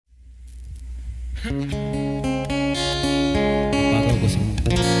Pagaw ko sa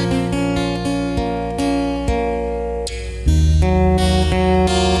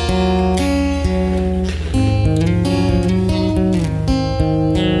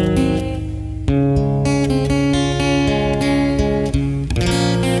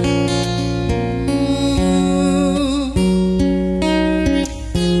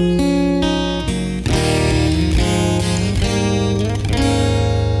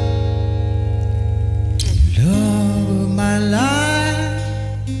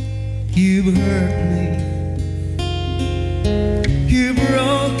you've hurt me, you've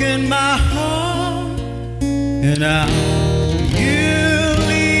broken my heart, and now you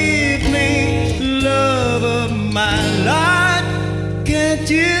leave me, love of my life. Can't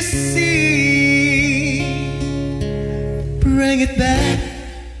you see? Bring it back,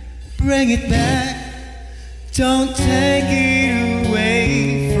 bring it back. Don't take it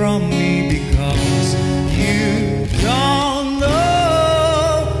away from me, because you don't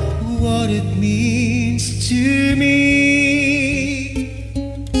know what it means to me.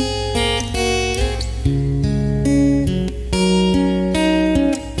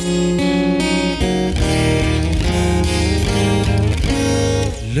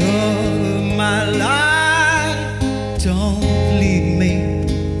 Love of my life, don't leave me.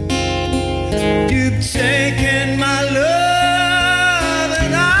 You've taken my love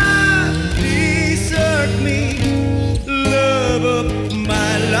and I desert me. Love of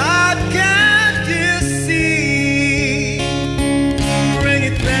my life, can't you see? Bring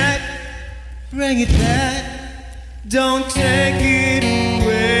it back, bring it back. Don't take it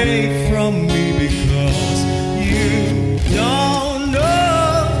away from me, because you don't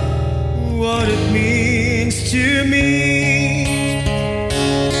know what it means to me.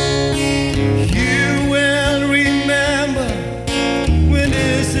 You will remember when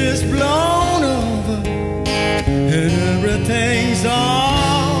this is blown over and everything's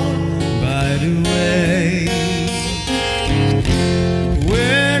on by the way.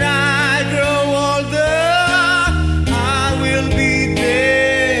 When I grow older, I will be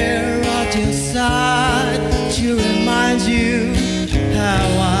there at your side to remind you how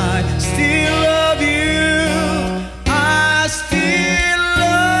I still love you. I still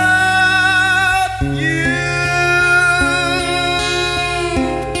love you.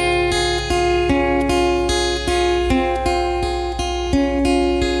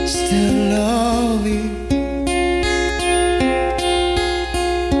 Still love you.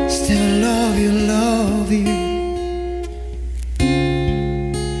 Still love you, love you.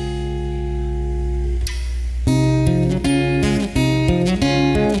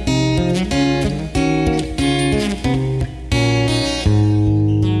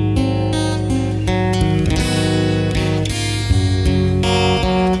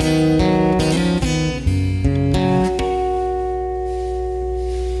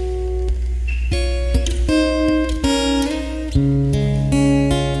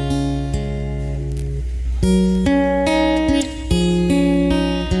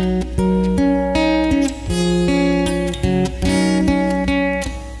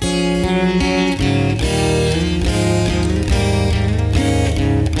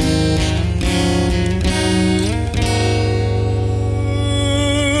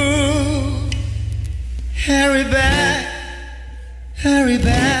 Hurry back, hurry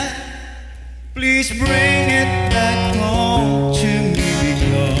back. Please bring it back home to me,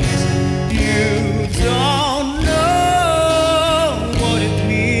 because you don't know what it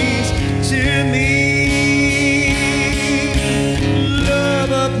means to me.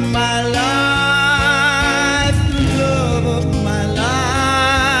 Love of my life, love of my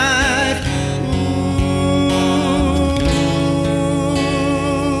life. Ooh,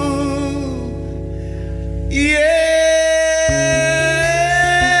 yeah.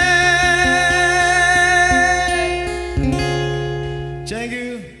 Thank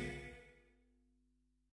you.